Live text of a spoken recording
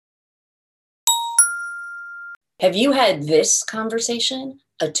Have you had this conversation?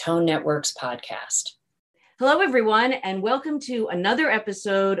 A Tone Networks podcast. Hello, everyone, and welcome to another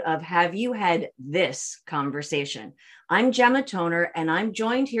episode of Have You Had This Conversation? I'm Gemma Toner, and I'm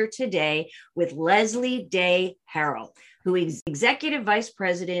joined here today with Leslie Day Harrell, who is Executive Vice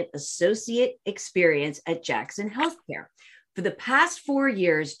President, Associate Experience at Jackson Healthcare. For the past 4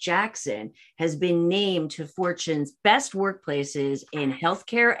 years, Jackson has been named to Fortune's best workplaces in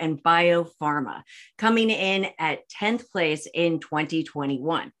healthcare and biopharma, coming in at 10th place in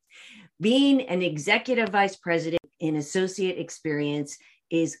 2021. Being an executive vice president in associate experience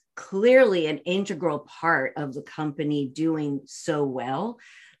is clearly an integral part of the company doing so well.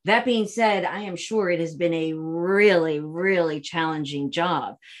 That being said, I am sure it has been a really challenging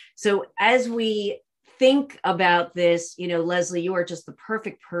job. So as we think about this, Leslie, you are just the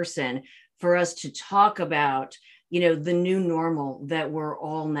perfect person for us to talk about, the new normal that we're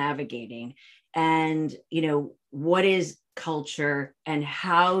all navigating and, what is culture and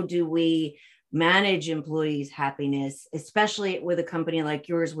how do we manage employees' happiness, especially with a company like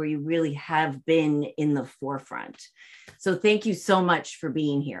yours where you really have been in the forefront. So thank you so much for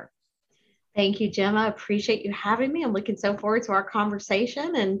being here. Thank you, Gemma. I appreciate you having me. I'm looking so forward to our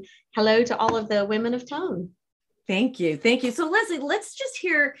conversation, and hello to all of the women of Tone. Thank you. So Leslie, let's just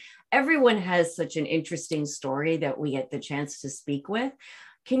hear, everyone has such an interesting story that we get the chance to speak with.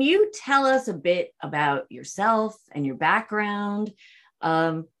 Can you tell us a bit about yourself and your background?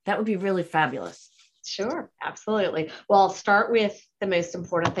 That would be really fabulous. Sure, absolutely. Well, I'll start with the most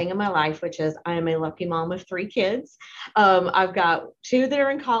important thing in my life, which is I am a lucky mom of 3 kids. I've got 2 that are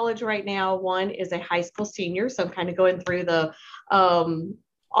in college right now. One is a high school senior, so I'm kind of going through the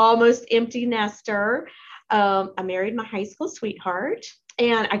almost empty nester. I married my high school sweetheart,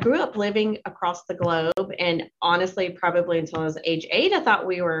 and I grew up living across the globe. And honestly, probably until I was age 8, I thought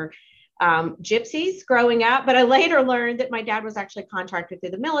we were gypsies growing up, but I later learned that my dad was actually contracted through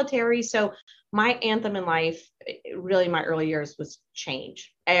the military. So my anthem in life, really my early years, was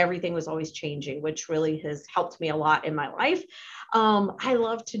change. Everything was always changing, which really has helped me a lot in my life. I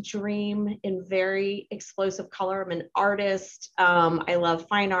love to dream in very explosive color. I'm an artist. I love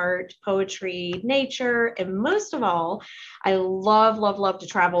fine art, poetry, nature, and most of all, I love to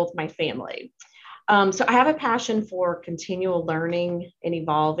travel with my family. So I have a passion for continual learning and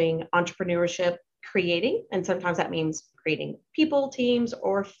evolving, entrepreneurship, creating, and sometimes that means creating people, teams,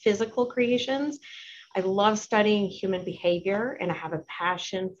 or physical creations. I love studying human behavior, and I have a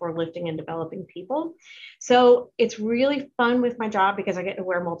passion for lifting and developing people. So it's really fun with my job because I get to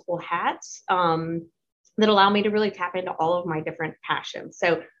wear multiple hats that allow me to really tap into all of my different passions.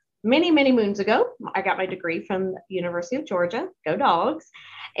 So many moons ago, I got my degree from the University of Georgia, go Dogs.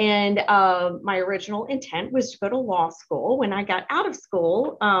 And my original intent was to go to law school. When I got out of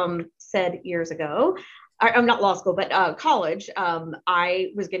school, said years ago, I'm not law school, but college,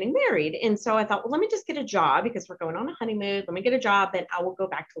 I was getting married. And so I thought, well, let me just get a job because we're going on a honeymoon. Let me get a job, then I will go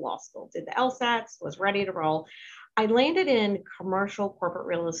back to law school. Did the LSATs, was ready to roll. I landed in commercial corporate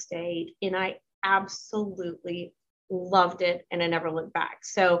real estate, and I absolutely loved it, and I never looked back.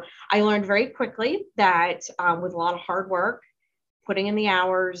 So I learned very quickly that with a lot of hard work, putting in the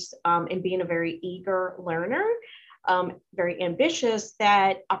hours, and being a very eager learner, very ambitious,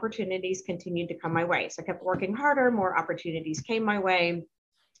 that opportunities continued to come my way. So I kept working harder, more opportunities came my way.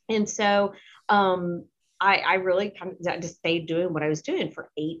 And so I really kind of just stayed doing what I was doing for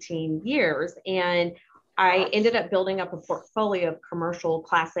 18 years. And I ended up building up a portfolio of commercial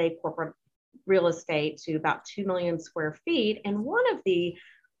Class A corporate real estate to about 2 million square feet. And one of the,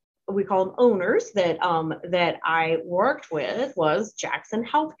 we call them owners, that I worked with was Jackson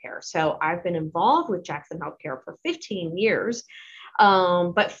Healthcare. So I've been involved with Jackson Healthcare for 15 years,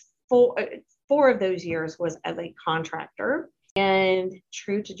 but four of those years was as a contractor. And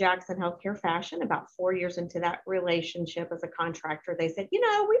true to Jackson Healthcare fashion, about 4 years into that relationship as a contractor, they said,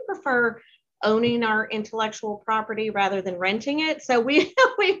 we prefer owning our intellectual property rather than renting it. So we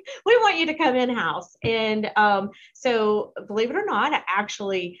want you to come in-house. And so believe it or not, I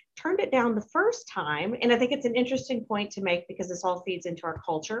actually turned it down the first time. And I think it's an interesting point to make because this all feeds into our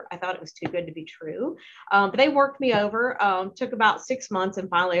culture. I thought it was too good to be true. But they worked me over, took about 6 months.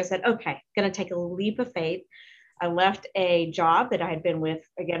 And finally I said, okay, going to take a leap of faith. I left a job that I had been with,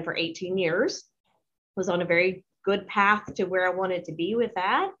 again, for 18 years, was on a very good path to where I wanted to be with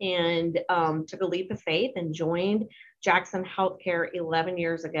that, and took a leap of faith and joined Jackson Healthcare 11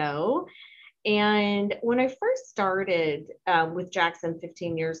 years ago. And when I first started with Jackson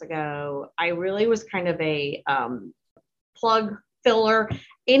 15 years ago, I really was kind of a plug filler,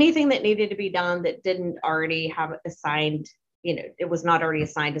 anything that needed to be done that didn't already have assigned it was not already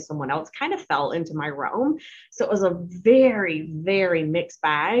assigned to someone else, kind of fell into my realm. So it was a very, very mixed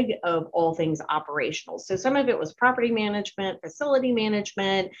bag of all things operational. So some of it was property management, facility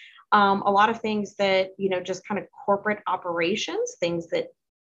management, a lot of things that, just kind of corporate operations, things that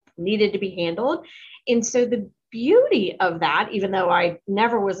needed to be handled. And so the beauty of that, even though I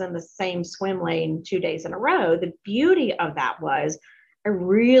never was in the same swim lane 2 days in a row, the beauty of that was I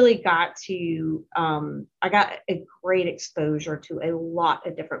really got to, I got a great exposure to a lot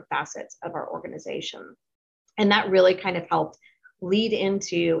of different facets of our organization. And that really kind of helped lead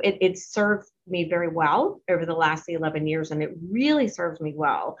into it. It served me very well over the last 11 years, and it really serves me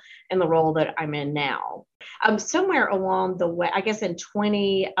well in the role that I'm in now. Somewhere along the way, I guess in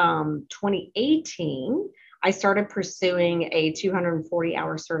 2018, I started pursuing a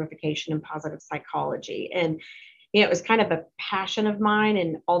 240-hour certification in positive psychology. And it was kind of a passion of mine.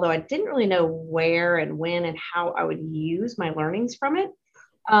 And although I didn't really know where and when and how I would use my learnings from it,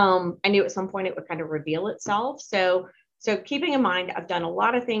 I knew at some point it would kind of reveal itself. So keeping in mind, I've done a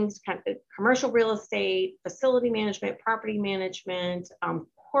lot of things, kind of commercial real estate, facility management, property management,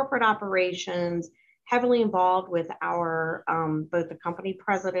 corporate operations, heavily involved with our, both the company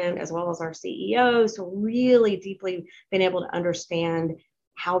president as well as our CEO. So really deeply been able to understand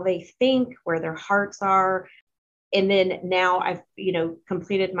how they think, where their hearts are. And then now I've,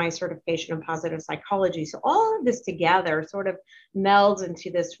 completed my certification in positive psychology. So all of this together sort of melds into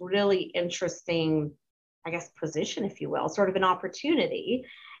this really interesting, I guess, position, if you will, sort of an opportunity.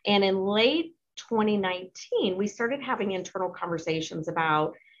 And in late 2019, we started having internal conversations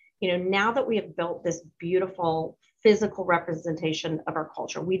about, now that we have built this beautiful physical representation of our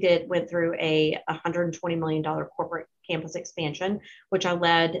culture, went through a $120 million corporate campus expansion, which I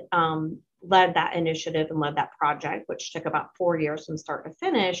led that initiative and led that project, which took about 4 years from start to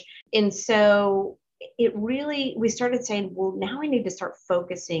finish. And so we started saying, well, now we need to start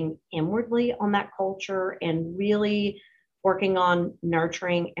focusing inwardly on that culture and really working on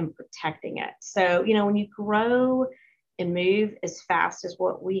nurturing and protecting it. So, when you grow and move as fast as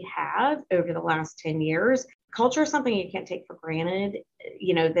what we have over the last 10 years, culture is something you can't take for granted,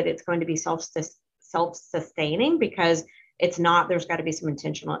 that it's going to be self-sustaining, because it's not. There's got to be some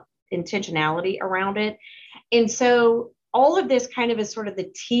intentionality around it. And so all of this kind of is sort of the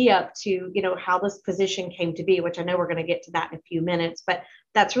tee up to, how this position came to be, which I know we're going to get to that in a few minutes, but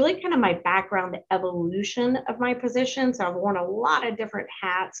that's really kind of my background, the evolution of my position. So I've worn a lot of different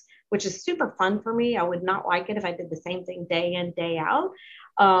hats, which is super fun for me. I would not like it if I did the same thing day in, day out.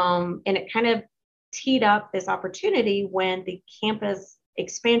 And it kind of teed up this opportunity when the campus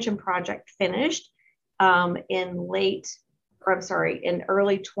expansion project finished in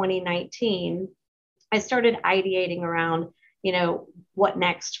early 2019. I started ideating around, what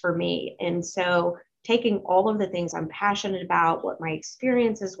next for me. And so taking all of the things I'm passionate about, what my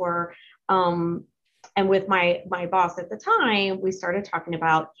experiences were, and with my boss at the time, we started talking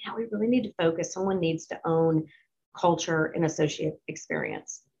about, we really need to focus. Someone needs to own culture and associate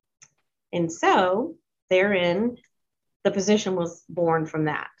experience. And so therein, the position was born from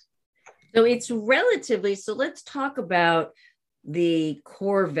that. So let's talk about the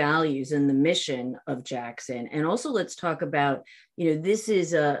core values and the mission of Jackson. And also let's talk about, this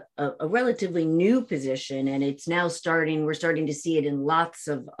is a relatively new position, and it's now we're starting to see it in lots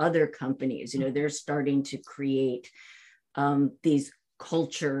of other companies. They're starting to create these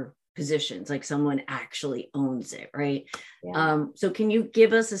culture positions, like someone actually owns it, right? Yeah. So can you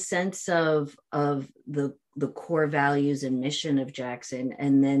give us a sense of the core values and mission of Jackson?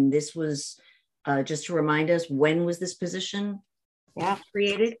 And then this was, just to remind us, when was this position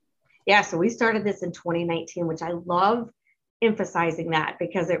created? Yeah, so we started this in 2019, which I love emphasizing that,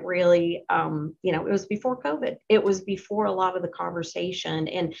 because it really, it was before COVID. It was before a lot of the conversation.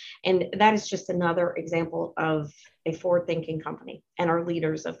 And that is just another example of a forward-thinking company and our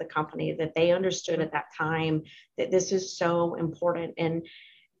leaders of the company, that they understood at that time that this is so important. And,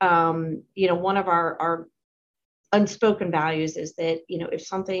 one of our unspoken values is that, if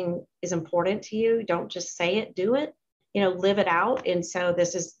something is important to you, don't just say it, do it. Live it out. And so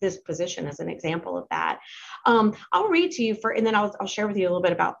this position is an example of that. I'll read to you and then I'll share with you a little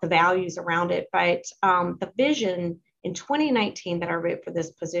bit about the values around it. But the vision in 2019 that I wrote for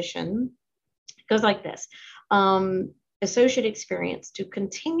this position goes like this. Associate experience to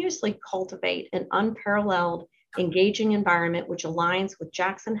continuously cultivate an unparalleled, engaging environment which aligns with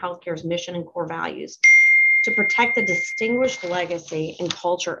Jackson Healthcare's mission and core values, to protect the distinguished legacy and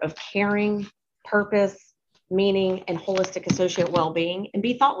culture of caring, purpose, meaning, and holistic associate well-being, and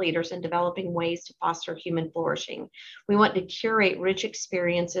be thought leaders in developing ways to foster human flourishing. We want to curate rich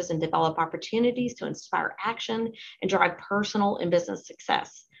experiences and develop opportunities to inspire action and drive personal and business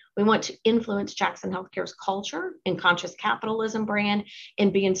success. We want to influence Jackson Healthcare's culture and conscious capitalism brand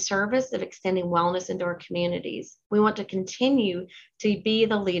and be in service of extending wellness into our communities. We want to continue to be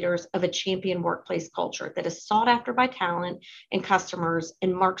the leaders of a champion workplace culture that is sought after by talent and customers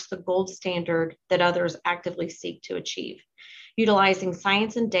and marks the gold standard that others actively seek to achieve. Utilizing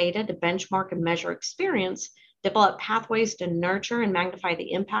science and data to benchmark and measure experience, develop pathways to nurture and magnify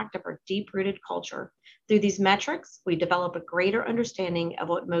the impact of our deep-rooted culture. Through these metrics, we develop a greater understanding of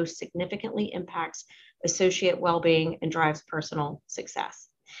what most significantly impacts associate well-being and drives personal success.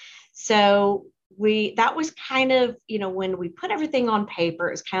 So that was kind of, when we put everything on paper,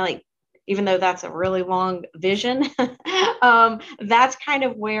 it's kind of like, even though that's a really long vision, that's kind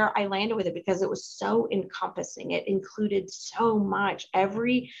of where I landed with it because it was so encompassing. It included so much,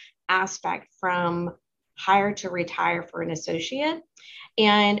 every aspect from hire to retire for an associate.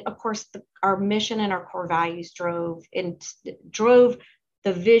 And of course, our mission and our core values drove the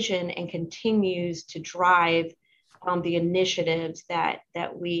vision and continues to drive the initiatives that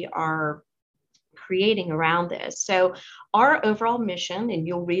we are creating around this. So our overall mission, and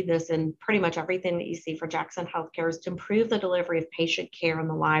you'll read this in pretty much everything that you see for Jackson Healthcare, is to improve the delivery of patient care in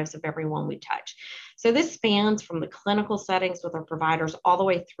the lives of everyone we touch. So this spans from the clinical settings with our providers all the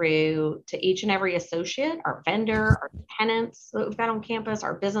way through to each and every associate, our vendor, our tenants that we've got on campus,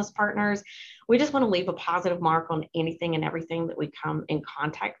 our business partners. We just want to leave a positive mark on anything and everything that we come in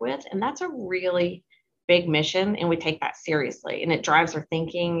contact with. And that's a really big mission, and we take that seriously, and it drives our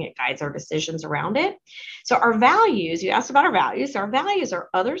thinking, it guides our decisions around it. So our values, you asked about our values. Our values are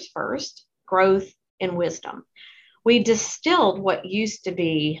others first, growth, and wisdom. We distilled what used to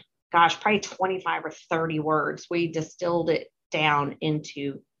be, probably 25 or 30 words. We distilled it down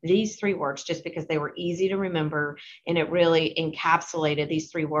into these 3 words just because they were easy to remember, and it really encapsulated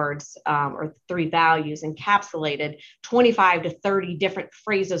these 3 words or 3 values, encapsulated 25 to 30 different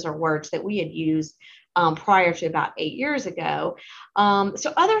phrases or words that we had used prior to about 8 years ago.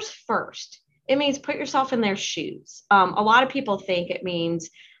 So others first, it means put yourself in their shoes. A lot of people think it means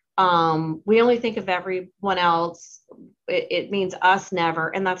we only think of everyone else. It means us never,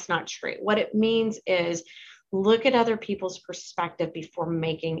 and that's not true. What it means is look at other people's perspective before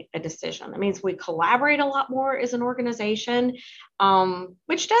making a decision. That means we collaborate a lot more as an organization,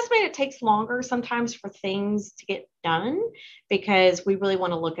 which does mean it takes longer sometimes for things to get done because we really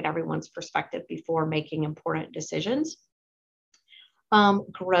want to look at everyone's perspective before making important decisions.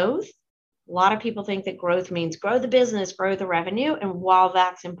 Growth. A lot of people think that growth means grow the business, grow the revenue. And while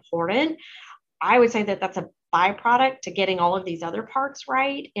that's important, I would say that that's a byproduct to getting all of these other parts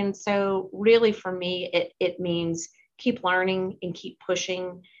right. And so really for me, it means keep learning and keep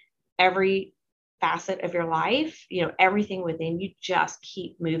pushing every facet of your life, everything within you, just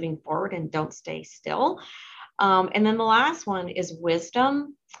keep moving forward and don't stay still. And then the last one is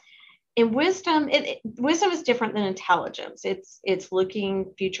wisdom. And wisdom is different than intelligence. It's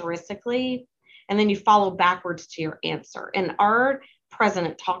looking futuristically, and then you follow backwards to your answer. And our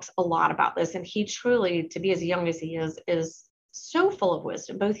president talks a lot about this, and he truly, to be as young as he is so full of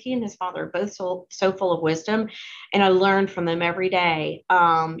wisdom. Both he and his father are both so full of wisdom, and I learn from them every day.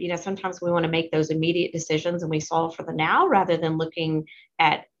 Sometimes we want to make those immediate decisions and we solve for the now rather than looking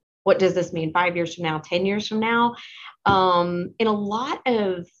at what does this mean 5 years from now, 10 years from now. And a lot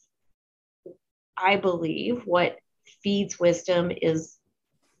of, I believe, what feeds wisdom is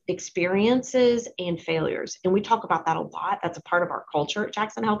experiences and failures. And we talk about that a lot. That's a part of our culture at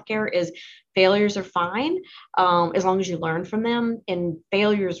Jackson Healthcare is failures are fine as long as you learn from them. And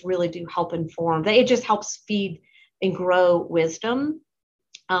failures really do help inform. It just helps feed and grow wisdom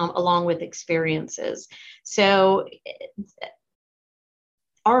along with experiences. So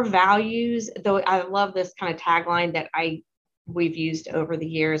our values, though I love this kind of tagline that we've used over the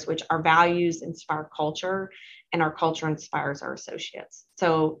years, which our values inspire culture and our culture inspires our associates.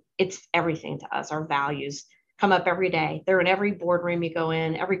 So it's everything to us. Our values come up every day. They're in every boardroom you go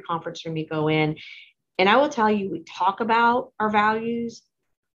in, every conference room you go in. And I will tell you, we talk about our values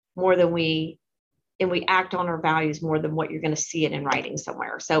more than we act on our values more than what you're going to see it in writing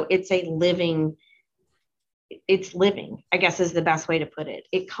somewhere. So it's living, I guess is the best way to put it.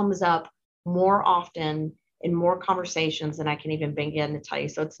 It comes up more often in more conversations than I can even begin to tell you.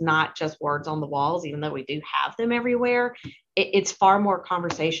 So it's not just words on the walls, even though we do have them everywhere. It's far more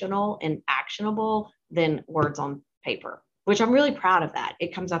conversational and actionable than words on paper, which I'm really proud of that.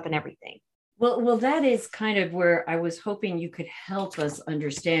 It comes up in everything. Well, that is kind of where I was hoping you could help us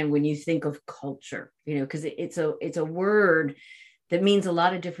understand when you think of culture, because it's a word that means a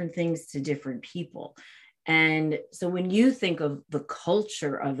lot of different things to different people. And so when you think of the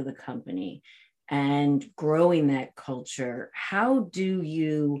culture of the company and growing that culture, how do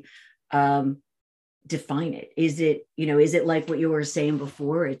you define it? Is it like what you were saying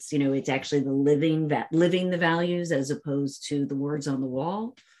before? It's actually the living the values as opposed to the words on the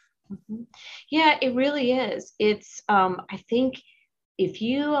wall. Mhm. Yeah, it really is. I think if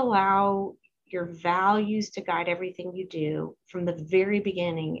you allow your values to guide everything you do from the very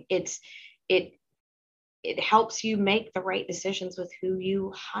beginning, it it helps you make the right decisions with who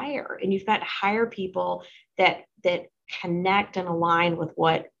you hire. And you've got to hire people that connect and align with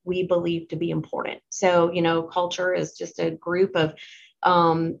what we believe to be important. So, culture is just a group of,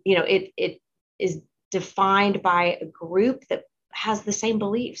 it is defined by a group that has the same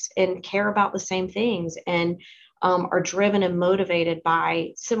beliefs and care about the same things and are driven and motivated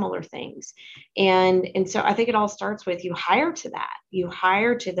by similar things. And so I think it all starts with you hire to that. You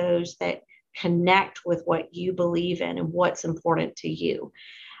hire to those that connect with what you believe in and what's important to you.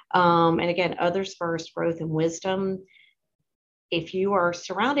 And again, others first, growth and wisdom. If you are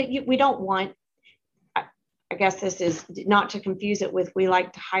surrounded, we don't want, I guess this is not to confuse it with we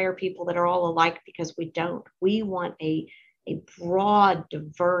like to hire people that are all alike, because we don't. We want a broad,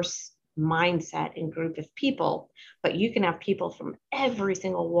 diverse mindset and group of people, but you can have people from every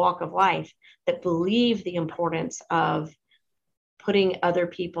single walk of life that believe the importance of putting other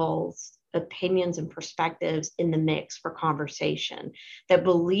people's opinions and perspectives in the mix for conversation, that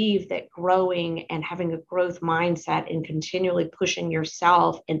believe that growing and having a growth mindset and continually pushing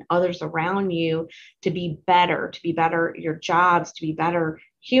yourself and others around you to be better your jobs, to be better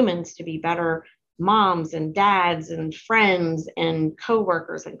humans, to be better moms and dads and friends and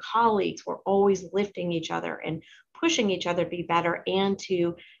coworkers and colleagues. We're always lifting each other and pushing each other to be better and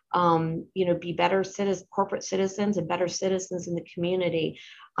to be better corporate citizens and better citizens in the community,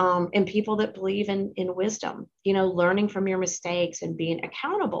 and people that believe in wisdom, learning from your mistakes and being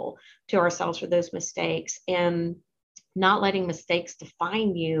accountable to ourselves for those mistakes and not letting mistakes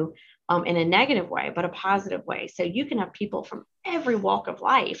define you in a negative way, but a positive way. So you can have people from every walk of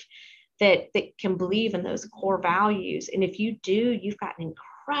life that can believe in those core values. And if you do, you've got an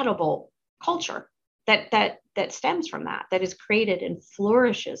incredible culture that stems from that is created and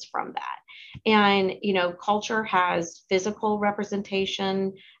flourishes from that. And, culture has physical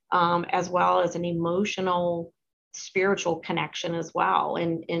representation, as well as an emotional, spiritual connection as well.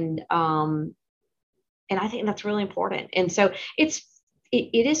 And I think that's really important. And so it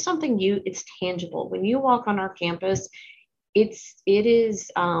is something it's tangible. When you walk on our campus, it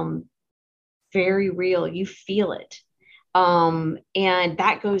is very real. You feel it. And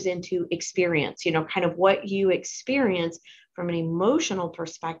that goes into experience, kind of what you experience from an emotional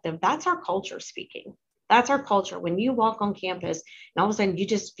perspective. That's our culture speaking. That's our culture. When you walk on campus and all of a sudden you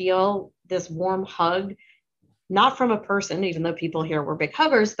just feel this warm hug, not from a person, even though people here were big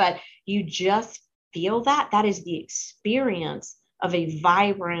huggers, but you just feel that is the experience of a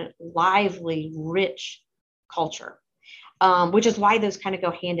vibrant, lively, rich culture. Which is why those kind of go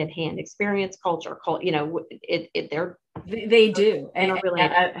hand in hand. Experience, culture, they do. And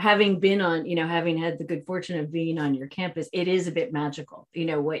having been on, having had the good fortune of being on your campus, it is a bit magical,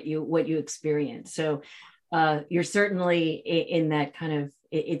 what you experience. So you're certainly in that kind of,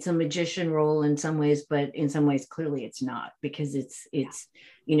 it's a magician role in some ways, but in some ways, clearly it's not, because it's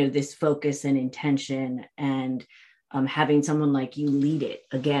this focus and intention, and having someone like you lead it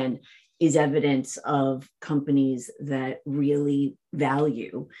again is evidence of companies that really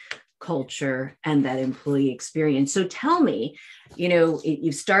value culture and that employee experience. So tell me,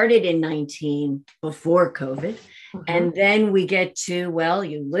 you started in 19 before COVID, and then we get to, well,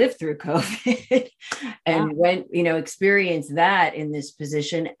 you lived through COVID and went, experienced that in this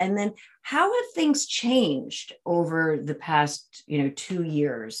position. And then how have things changed over the past, 2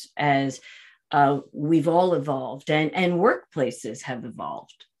 years as we've all evolved and workplaces have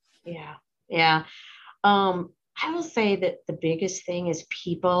evolved? Yeah. I will say that the biggest thing is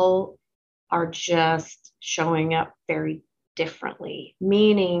people are just showing up very differently,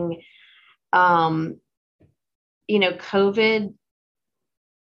 meaning, COVID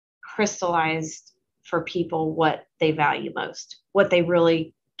crystallized for people what they value most, what they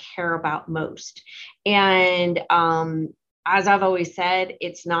really care about most. And as I've always said,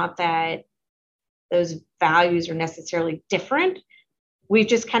 it's not that those values are necessarily different. We've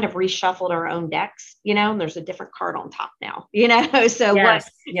just kind of reshuffled our own decks, and there's a different card on top now, so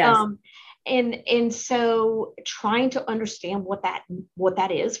yes. And so trying to understand what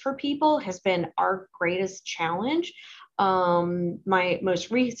that is for people has been our greatest challenge. My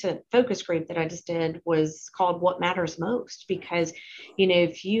most recent focus group that I just did was called What Matters Most, because,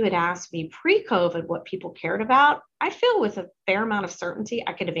 if you had asked me pre-COVID what people cared about, I feel with a fair amount of certainty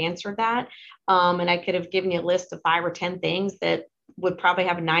I could have answered that. And I could have given you a list of 5 or 10 things that would probably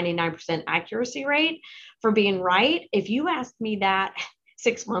have a 99% accuracy rate for being right. If you asked me that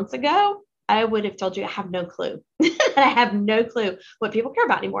 6 months ago, I would have told you I have no clue. I have no clue what people care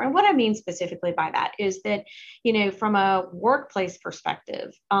about anymore. And what I mean specifically by that is that, from a workplace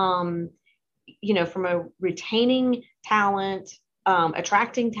perspective, from a retaining talent,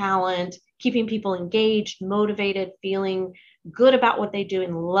 attracting talent, keeping people engaged, motivated, feeling good about what they do,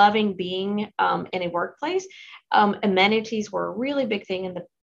 and loving being in a workplace, amenities were a really big thing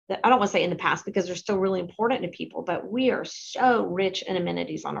I don't want to say in the past, because they're still really important to people, but we are so rich in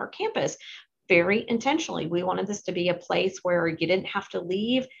amenities on our campus, very intentionally. We wanted this to be a place where you didn't have to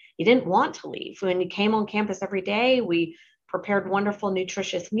leave. You didn't want to leave. When you came on campus every day, we prepared wonderful,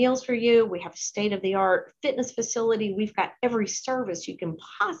 nutritious meals for you. We have a state-of-the-art fitness facility. We've got every service you can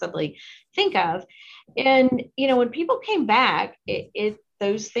possibly think of. And, when people came back,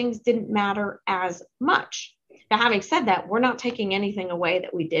 those things didn't matter as much. Now, having said that, we're not taking anything away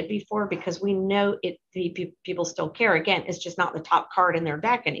that we did before, because we know people still care. Again, it's just not the top card in their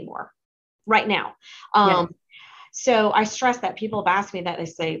deck anymore right now. So I stress that. People have asked me that. They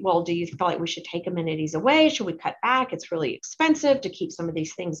say, well, do you feel like we should take amenities away? Should we cut back? It's really expensive to keep some of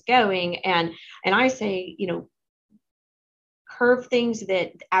these things going. And I say, curve things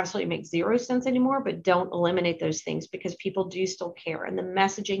that absolutely make zero sense anymore, but don't eliminate those things, because people do still care. And the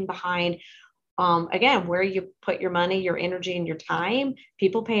messaging behind, again, where you put your money, your energy, and your time,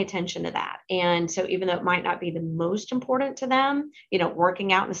 people pay attention to that. And so even though it might not be the most important to them,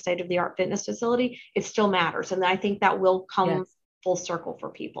 working out in a state-of-the-art fitness facility, it still matters. And I think that will come full circle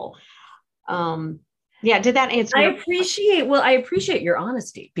for people. Did that answer? I appreciate your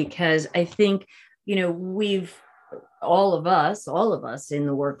honesty, because I think, all of us in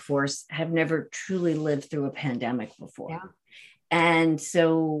the workforce have never truly lived through a pandemic before. Yeah. And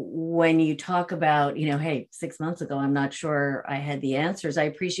so when you talk about, hey, 6 months ago, I'm not sure I had the answers. I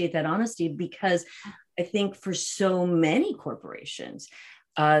appreciate that honesty, because I think for so many corporations,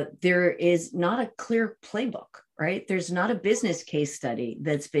 there is not a clear playbook, right? There's not a business case study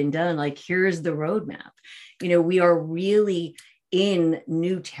that's been done. Like, here's the roadmap. We are really in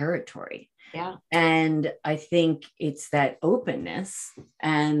new territory. Yeah. And I think it's that openness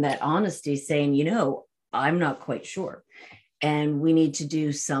and that honesty saying, I'm not quite sure. And we need to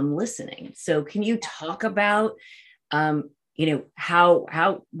do some listening. So can you talk about,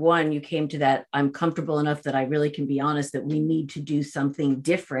 how one, you came to that, I'm comfortable enough that I really can be honest that we need to do something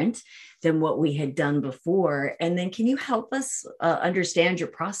different than what we had done before. And then can you help us understand your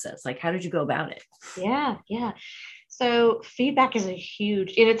process? Like, how did you go about it? Yeah. So feedback is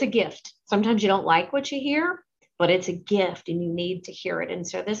it's a gift. Sometimes you don't like what you hear, but it's a gift and you need to hear it. And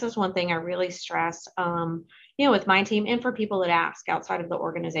so this is one thing I really stress, with my team and for people that ask outside of the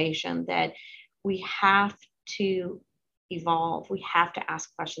organization, that we have to evolve. We have to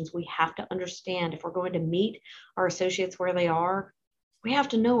ask questions. We have to understand if we're going to meet our associates where they are, we have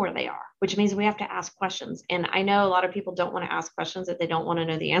to know where they are, which means we have to ask questions. And I know a lot of people don't want to ask questions that they don't want to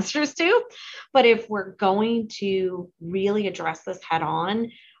know the answers to, but if we're going to really address this head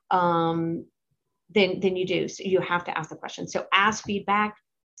on, then you do. So you have to ask the question. So ask feedback.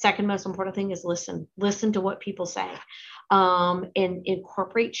 Second most important thing is listen to what people say, and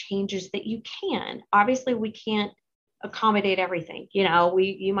incorporate changes that you can. Obviously, we can't accommodate everything.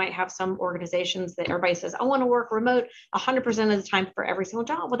 You might have some organizations that everybody says, I want to work remote 100% of the time for every single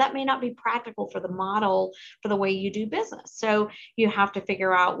job. Well, that may not be practical for the model, for the way you do business. So you have to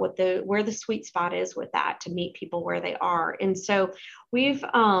figure out where the sweet spot is with that to meet people where they are. And so we've,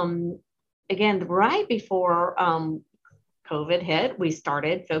 again, right before COVID hit, we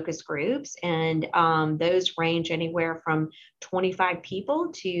started focus groups, and those range anywhere from 25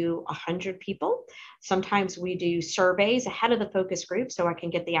 people to 100 people. Sometimes we do surveys ahead of the focus group so I can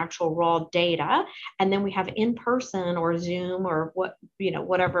get the actual raw data. And then we have in-person or Zoom or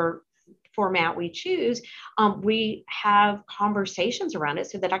whatever format we choose, we have conversations around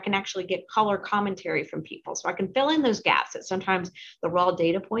it so that I can actually get color commentary from people. So I can fill in those gaps that sometimes the raw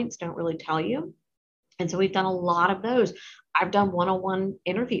data points don't really tell you. And so we've done a lot of those. I've done one-on-one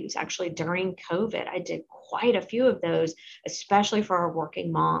interviews actually during COVID. I did quite a few of those, especially for our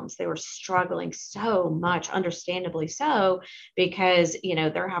working moms. They were struggling so much, understandably so, because,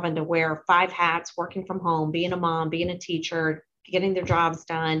 they're having to wear 5 hats, working from home, being a mom, being a teacher, getting their jobs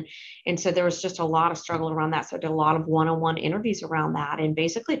done. And so there was just a lot of struggle around that. So I did a lot of one-on-one interviews around that, and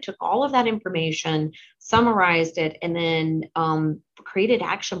basically took all of that information, summarized it, and then created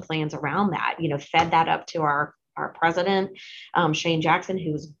action plans around that, fed that up to our president, Shane Jackson,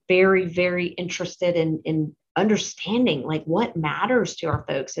 who was very, very interested in understanding like what matters to our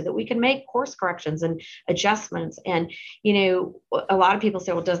folks so that we can make course corrections and adjustments. And, a lot of people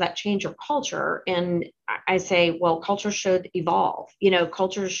say, well, does that change your culture? And I say, well, culture should evolve.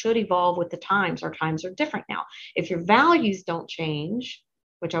 Cultures should evolve with the times. Our times are different now. If your values don't change,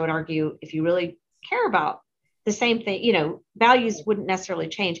 which I would argue, if you really care about the same thing, values wouldn't necessarily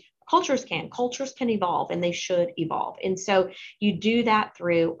change. Cultures can evolve, and they should evolve. And so you do that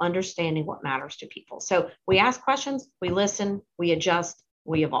through understanding what matters to people. So we ask questions, we listen, we adjust,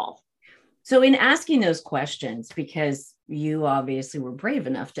 we evolve. So in asking those questions, because you obviously were brave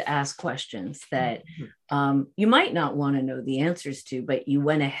enough to ask questions that you might not want to know the answers to, but you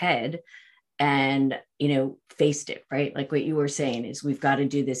went ahead and, faced it, right? Like what you were saying is we've got to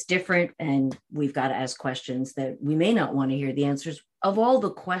do this different, and we've got to ask questions that we may not want to hear the answers. Of all the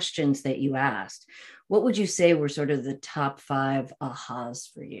questions that you asked, what would you say were sort of the top 5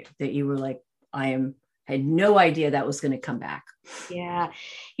 ahas for you that you were like, I had no idea that was going to come back? Yeah.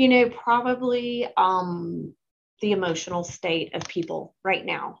 Probably the emotional state of people right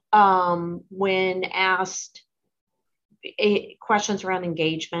now. When asked questions around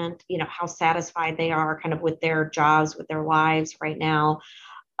engagement, how satisfied they are kind of with their jobs, with their lives right now.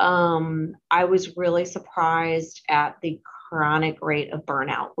 I was really surprised at the chronic rate of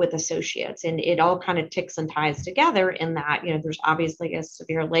burnout with associates, and it all kind of ticks and ties together in that, there's obviously a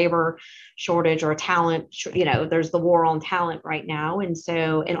severe labor shortage or a talent, there's the war on talent right now. And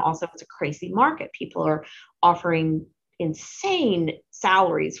also it's a crazy market. People are offering insane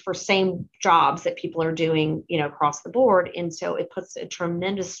salaries for same jobs that people are doing, across the board. And so it puts a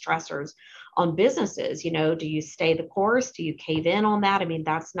tremendous stressors on businesses. Do you stay the course? Do you cave in on that? I mean,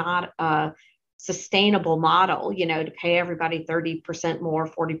 that's not a sustainable model, to pay everybody 30% more,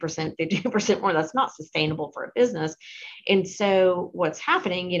 40%, 50% more. That's not sustainable for a business. And so what's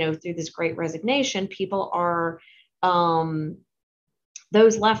happening, through this great resignation, people are,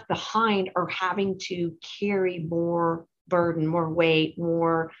 those left behind are having to carry more burden, more weight,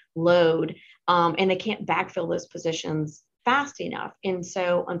 more load, and they can't backfill those positions fast enough. And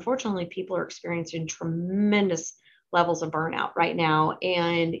so unfortunately, people are experiencing tremendous levels of burnout right now.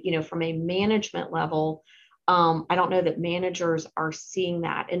 And, from a management level, I don't know that managers are seeing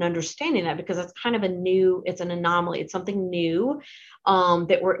that and understanding that, because it's kind of it's an anomaly. It's something new,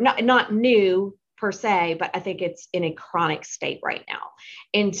 that we're not new per se, but I think it's in a chronic state right now.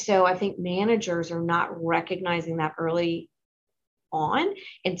 And so I think managers are not recognizing that early on.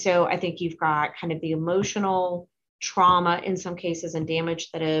 And so I think you've got kind of the emotional trauma in some cases and damage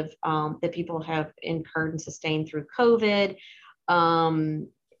that people have incurred and sustained through COVID.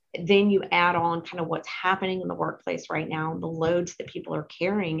 Then you add on kind of what's happening in the workplace right now, the loads that people are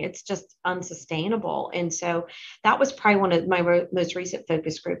carrying. It's just unsustainable. And so that was probably one of my most recent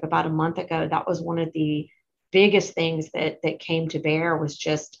focus group about a month ago. That was one of the biggest things that came to bear was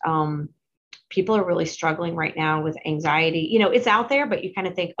just people are really struggling right now with anxiety. It's out there, but you kind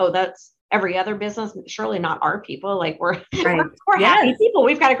of think, oh, that's every other business, surely not our people. Like we're happy people.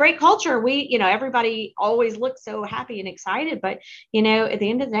 We've got a great culture. We, everybody always looks so happy and excited, but at the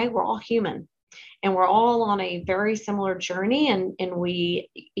end of the day, we're all human and we're all on a very similar journey. And we,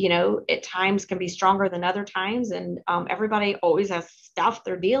 at times can be stronger than other times. And everybody always has stuff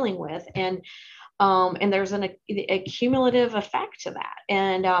they're dealing with. And there's a cumulative effect to that.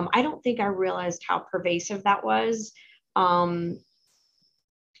 And I don't think I realized how pervasive that was.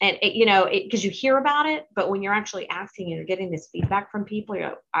 And because you hear about it, but when you're actually asking and you're getting this feedback from people,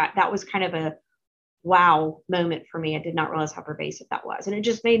 that was kind of a wow moment for me. I did not realize how pervasive that was. And it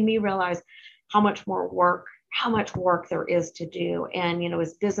just made me realize how much work there is to do. And,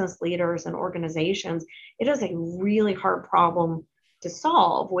 as business leaders and organizations, it is a really hard problem to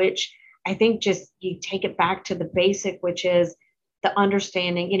solve, which I think just you take it back to the basic, which is the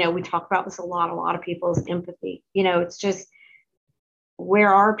understanding, we talk about this a lot of people's empathy, it's just,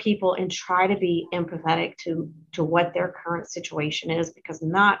 where are people, and try to be empathetic to what their current situation is, because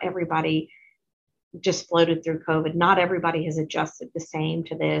not everybody just floated through COVID. Not everybody has adjusted the same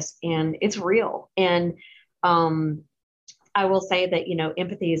to this, and it's real. And I will say that,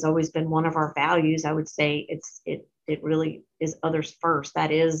 empathy has always been one of our values. I would say it really is others first.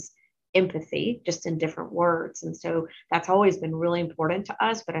 That is empathy, just in different words. And so that's always been really important to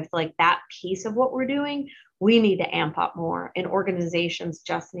us. But I feel like that piece of what we're doing, we need to amp up more, and organizations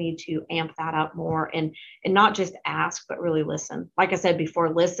just need to amp that up more, and not just ask, but really listen. Like I said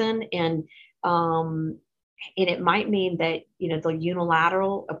before, listen. And it might mean that, the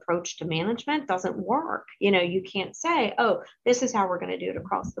unilateral approach to management doesn't work. You can't say, oh, this is how we're going to do it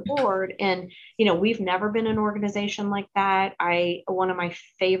across the board. And, we've never been an organization like that. One of my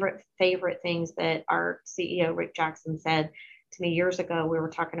favorite things that our CEO, Rick Jackson, said to me years ago, we were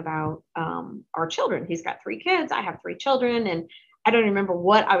talking about our children. He's got 3 kids. I have 3 children. And I don't remember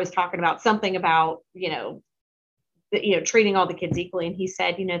what I was talking about, something about, treating all the kids equally. And he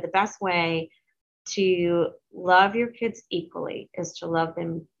said, the best way to love your kids equally is to love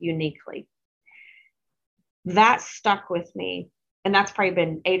them uniquely. That stuck with me. And that's probably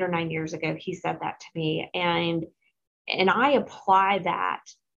been 8 or 9 years ago. He said that to me. And I apply that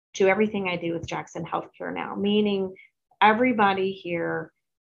to everything I do with Jackson Healthcare now, meaning everybody here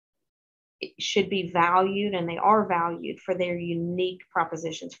should be valued, and they are valued for their unique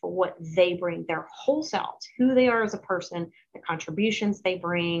propositions, for what they bring, their whole selves, who they are as a person, the contributions they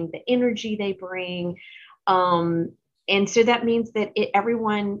bring, the energy they bring. And so that means that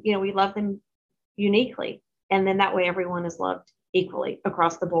everyone, we love them uniquely. And then that way everyone is loved equally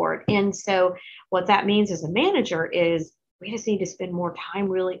across the board. And so what that means as a manager is we just need to spend more time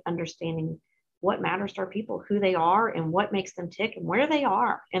really understanding what matters to our people, who they are, and what makes them tick, and where they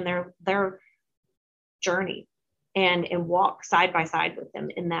are in their journey, and walk side by side with them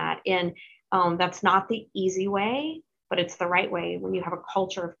in that. And that's not the easy way, but it's the right way. When you have a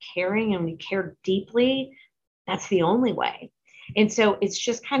culture of caring and we care deeply, that's the only way. And so it's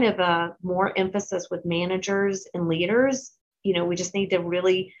just kind of a more emphasis with managers and leaders. We just need to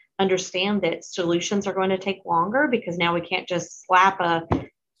really understand that solutions are going to take longer, because now we can't just slap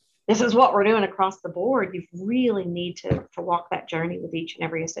this is what we're doing across the board. You really need to walk that journey with each and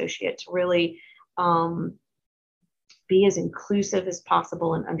every associate to really be as inclusive as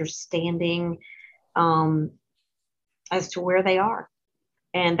possible and understanding as to where they are.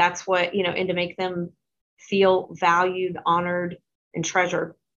 And that's what, and to make them feel valued, honored, and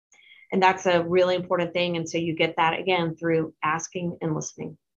treasured. And that's a really important thing. And so you get that again through asking and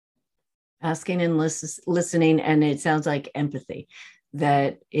listening. Asking and listening. And it sounds like empathy,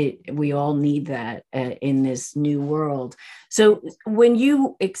 that we all need that in this new world. So when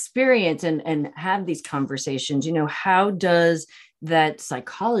you experience and have these conversations, how does that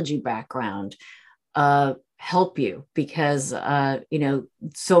psychology background help you? Because,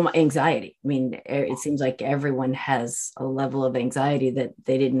 so much anxiety. I mean, it seems like everyone has a level of anxiety that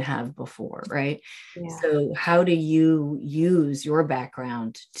they didn't have before, right? Yeah. So how do you use your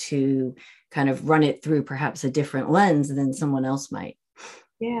background to kind of run it through perhaps a different lens than someone else might?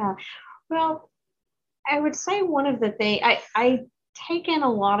 Yeah, well, I would say one of the things, I take in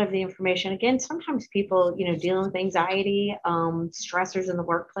a lot of the information. Again, sometimes people, dealing with anxiety, stressors in the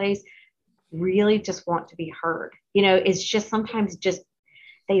workplace, really just want to be heard. It's just sometimes just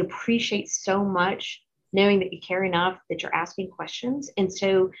they appreciate so much knowing that you care enough that you're asking questions. And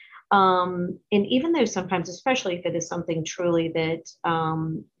so, and even though sometimes, especially if it is something truly that,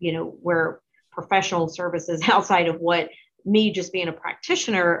 where professional services outside of what me just being a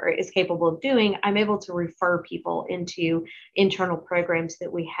practitioner is capable of doing, I'm able to refer people into internal programs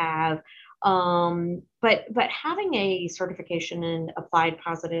that we have. But having a certification in applied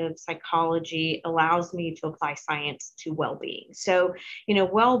positive psychology allows me to apply science to well-being. So,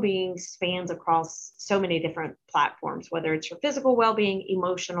 well-being spans across so many different platforms, whether it's your physical well-being,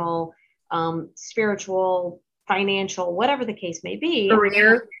 emotional, spiritual, financial, whatever the case may be.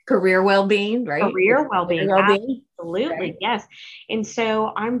 Career well-being, right? Career well-being, absolutely, right. Yes. And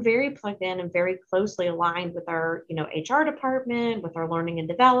so I'm very plugged in and very closely aligned with our, HR department, with our learning and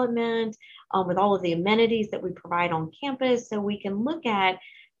development, with all of the amenities that we provide on campus, so we can look at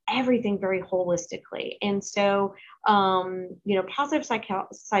everything very holistically. And so, positive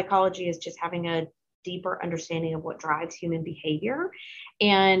psychology is just having a deeper understanding of what drives human behavior.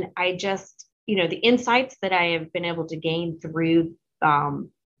 And I just, the insights that I have been able to gain through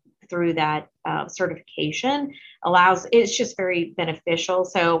that certification it's just very beneficial.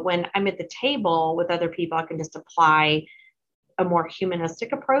 So when I'm at the table with other people, I can just apply a more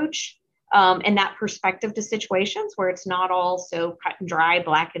humanistic approach and that perspective to situations where it's not all so cut and dry,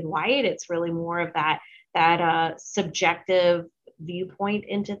 black and white. It's really more of that subjective viewpoint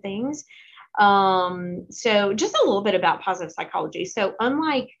into things. So just a little bit about positive psychology. So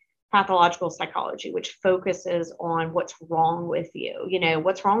unlike pathological psychology, which focuses on what's wrong with you,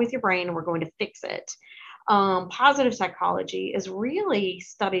 what's wrong with your brain, and we're going to fix it. Positive psychology is really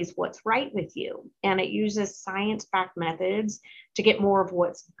studies what's right with you, and it uses science-backed methods to get more of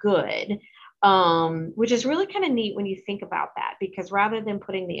what's good, which is really kind of neat when you think about that, because rather than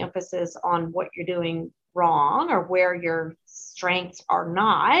putting the emphasis on what you're doing wrong or where your strengths are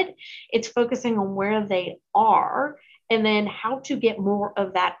not, it's focusing on where they are and then how to get more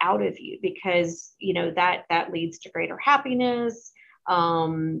of that out of you, because that leads to greater happiness,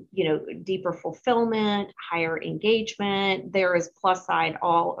 deeper fulfillment, higher engagement. There is plus side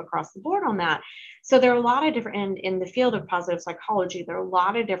all across the board on that. So there are a lot of different, in the field of positive psychology, there are a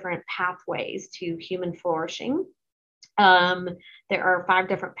lot of different pathways to human flourishing. There are 5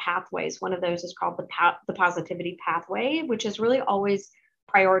 different pathways. One of those is called the positivity pathway, which is really always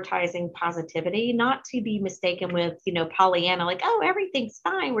prioritizing positivity, not to be mistaken with, Pollyanna, like, oh, everything's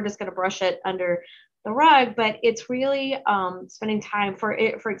fine, we're just going to brush it under the rug. But it's really spending time for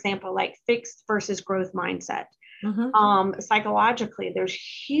it, for example, like fixed versus growth mindset. Psychologically, there's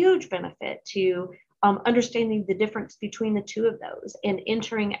huge benefit to understanding the difference between the two of those and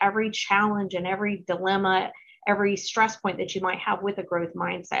entering every challenge and every dilemma, every stress point that you might have with a growth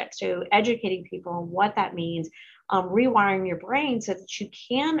mindset. So educating people on what that means, rewiring your brain so that you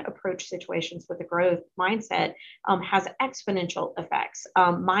can approach situations with a growth mindset has exponential effects.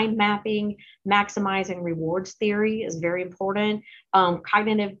 Mind mapping, maximizing rewards theory is very important.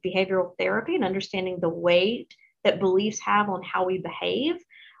 Cognitive behavioral therapy and understanding the weight that beliefs have on how we behave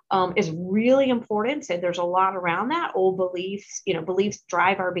is really important. So there's a lot around that. Old beliefs, beliefs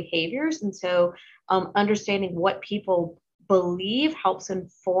drive our behaviors. And so understanding what people believe helps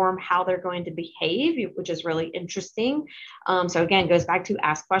inform how they're going to behave, which is really interesting. So again, goes back to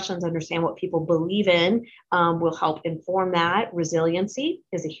ask questions, understand what people believe in, will help inform that. Resiliency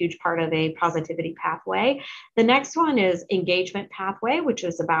is a huge part of a positivity pathway. The next one is engagement pathway, which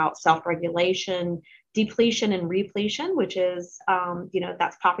is about self-regulation, depletion and repletion, which is,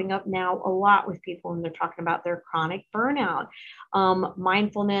 that's popping up now a lot with people when they're talking about their chronic burnout.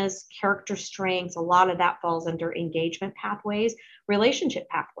 Mindfulness, character strengths, a lot of that falls under engagement pathways, relationship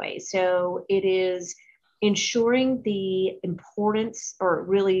pathways. So it is ensuring the importance, or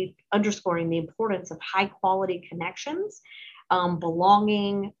really underscoring the importance of high quality connections,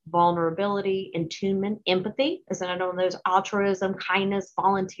 belonging, vulnerability, attunement, empathy, as another one of those, altruism, kindness,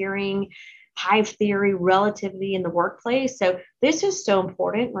 volunteering, hive theory, relativity in the workplace. So this is so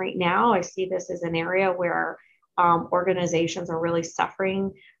important right now. I see this as an area where organizations are really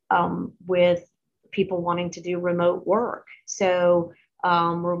suffering with people wanting to do remote work. So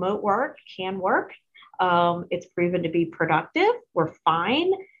remote work can work. It's proven to be productive. We're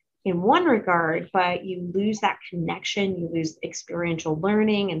fine in one regard, but you lose that connection, you lose experiential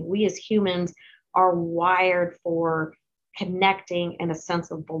learning, and we as humans are wired for connecting and a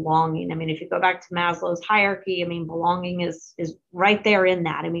sense of belonging. I mean, if you go back to Maslow's hierarchy, I mean, belonging is right there in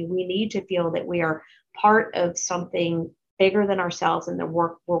that. I mean, we need to feel that we are part of something bigger than ourselves and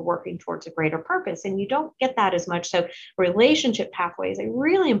we're working towards a greater purpose. And you don't get that as much. So relationship pathway is a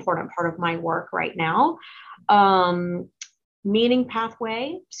really important part of my work right now. Meaning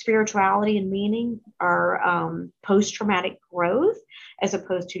pathway, spirituality and meaning are post-traumatic growth as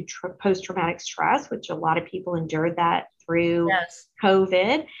opposed to post-traumatic stress, which a lot of people endured that through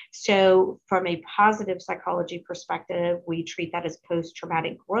COVID. So from a positive psychology perspective, we treat that as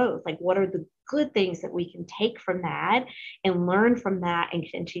post-traumatic growth. Like, what are the good things that we can take from that and learn from that and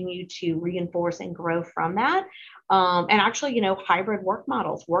continue to reinforce and grow from that? And actually, hybrid work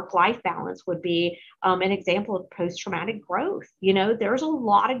models, work-life balance would be an example of post-traumatic growth. There's a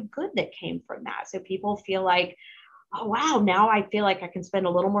lot of good that came from that. So people feel like, oh, wow, now I feel like I can spend a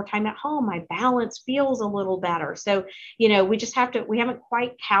little more time at home. My balance feels a little better. So, we haven't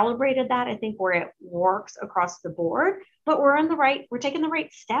quite calibrated that, I think, where it works across the board, but we're taking the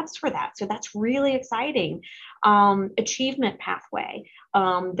right steps for that. So that's really exciting. Achievement pathway.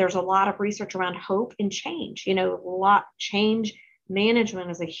 There's a lot of research around hope and change, change management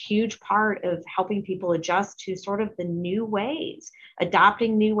is a huge part of helping people adjust to sort of the new ways,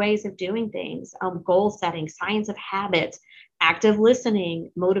 adopting new ways of doing things, goal setting, science of habits, active listening,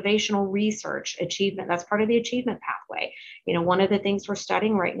 motivational research, achievement. That's part of the achievement pathway. One of the things we're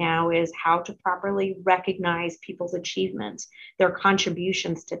studying right now is how to properly recognize people's achievements, their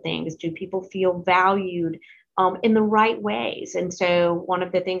contributions to things. Do people feel valued in the right ways? And so one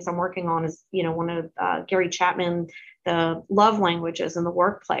of the things I'm working on is, one of Gary Chapman, the love languages in the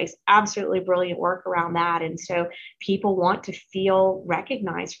workplace, absolutely brilliant work around that. And so people want to feel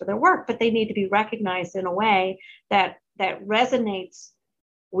recognized for their work, but they need to be recognized in a way that resonates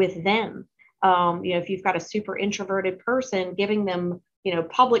with them. If you've got a super introverted person, giving them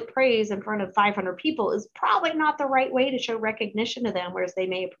public praise in front of 500 people is probably not the right way to show recognition to them, whereas they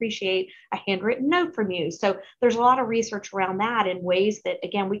may appreciate a handwritten note from you. So there's a lot of research around that and ways that,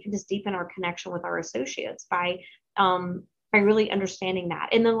 again, we can just deepen our connection with our associates by really understanding that.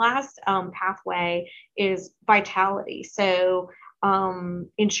 And the last pathway is vitality. So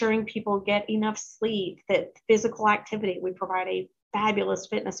ensuring people get enough sleep, that physical activity. We provide a fabulous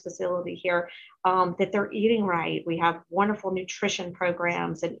fitness facility here, that they're eating right. We have wonderful nutrition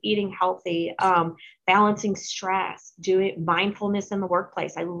programs and eating healthy, balancing stress, doing mindfulness in the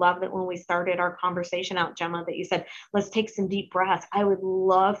workplace. I love that when we started our conversation out, Gemma, that you said, let's take some deep breaths. I would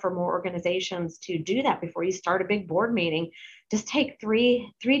love for more organizations to do that before you start a big board meeting. Just take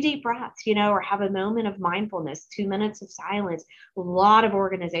three deep breaths, or have a moment of mindfulness, 2 minutes of silence. A lot of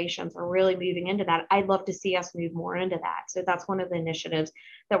organizations are really moving into that. I'd love to see us move more into that. So that's one of the initiatives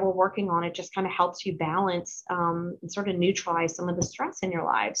that we're working on. It just kind of helps you balance and sort of neutralize some of the stress in your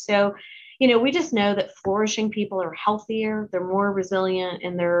life. So, we just know that flourishing people are healthier, they're more resilient,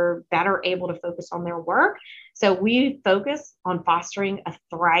 and they're better able to focus on their work. So we focus on fostering a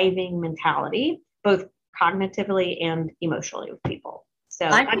thriving mentality, both cognitively and emotionally with people. So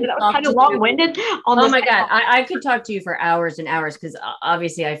I know that was kind of long-winded. Oh my God, I could talk to you for hours and hours, because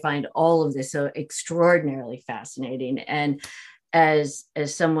obviously I find all of this so extraordinarily fascinating. And as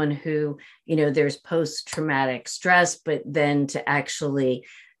someone who, there's post-traumatic stress, but then to actually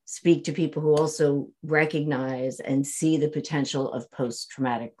speak to people who also recognize and see the potential of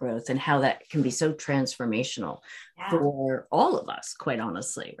post-traumatic growth and how that can be so transformational for all of us, quite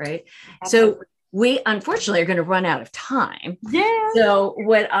honestly, right? Absolutely. So we unfortunately are going to run out of time. Yeah. So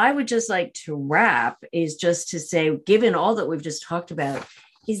what I would just like to wrap is just to say, given all that we've just talked about,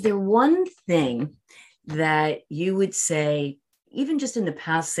 is there one thing that you would say, even just in the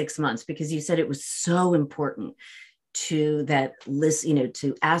past 6 months, because you said it was so important to that list,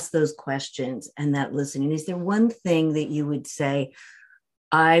 to ask those questions and that listening, is there one thing that you would say,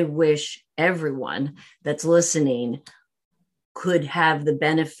 I wish everyone that's listening could have the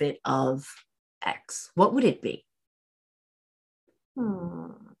benefit of X? What would it be?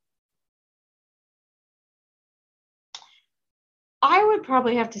 I would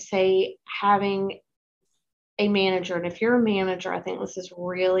probably have to say having a manager. And if you're a manager, I think this is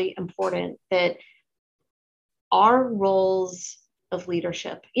really important, that our roles of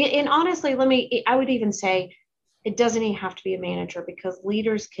leadership, and honestly, I would even say it doesn't even have to be a manager, because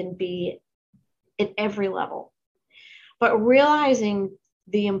leaders can be at every level, but realizing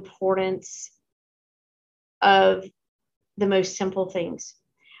the importance of the most simple things,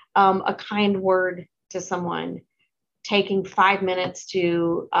 a kind word to someone, taking 5 minutes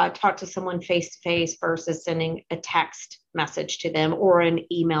to talk to someone face to face versus sending a text message to them or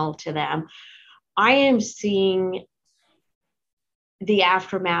an email to them. I am seeing the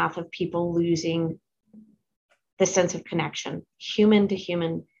aftermath of people losing the sense of connection, human to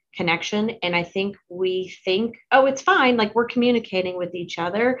human connection. And I think we think, oh, it's fine, like we're communicating with each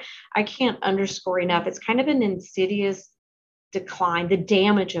other. I can't underscore enough. It's kind of an insidious decline, the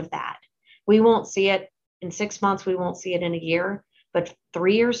damage of that. We won't see it in 6 months. We won't see it in a year, but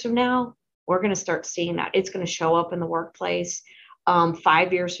 3 years from now, we're going to start seeing that. It's going to show up in the workplace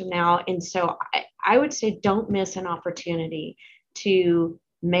 5 years from now. And so I would say, don't miss an opportunity to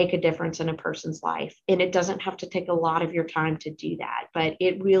make a difference in a person's life. And it doesn't have to take a lot of your time to do that, but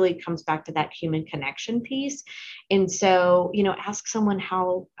it really comes back to that human connection piece. And so, ask someone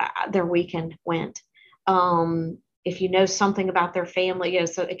how their weekend went. If you know something about their family,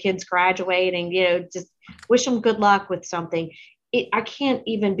 so a kid's graduating, just wish them good luck with something. I can't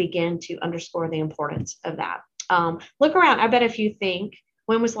even begin to underscore the importance of that. Look around. I bet if you think,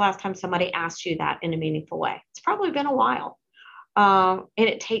 when was the last time somebody asked you that in a meaningful way? It's probably been a while. And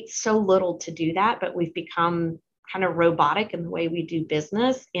it takes so little to do that, but we've become kind of robotic in the way we do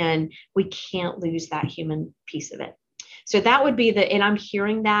business, and we can't lose that human piece of it. So that would be and I'm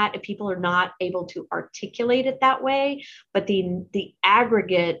hearing that if people are not able to articulate it that way, but the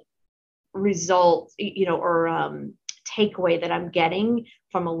aggregate result, or takeaway that I'm getting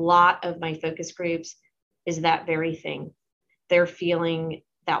from a lot of my focus groups is that very thing. They're feeling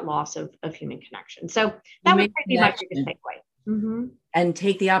that loss of human connection. So that would be my biggest takeaway. Mm-hmm. And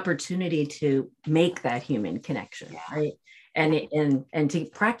take the opportunity to make that human connection, right? And to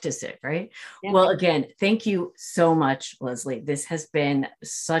practice it, right? Yeah. Well, again, thank you so much, Leslie. This has been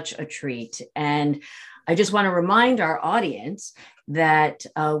such a treat. And I just want to remind our audience that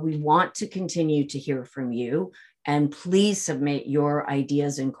we want to continue to hear from you. And please submit your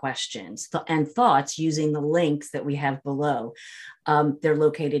ideas and questions and thoughts using the links that we have below. They're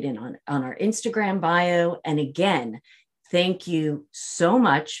located on our Instagram bio. And again, Thank you so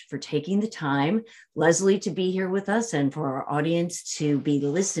much for taking the time, Leslie, to be here with us and for our audience to be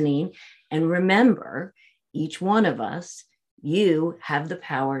listening. And remember, each one of us, you have the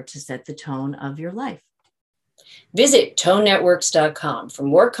power to set the tone of your life. Visit tonenetworks.com for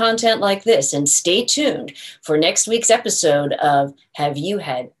more content like this, and stay tuned for next week's episode of Have You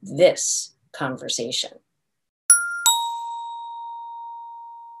Had This Conversation?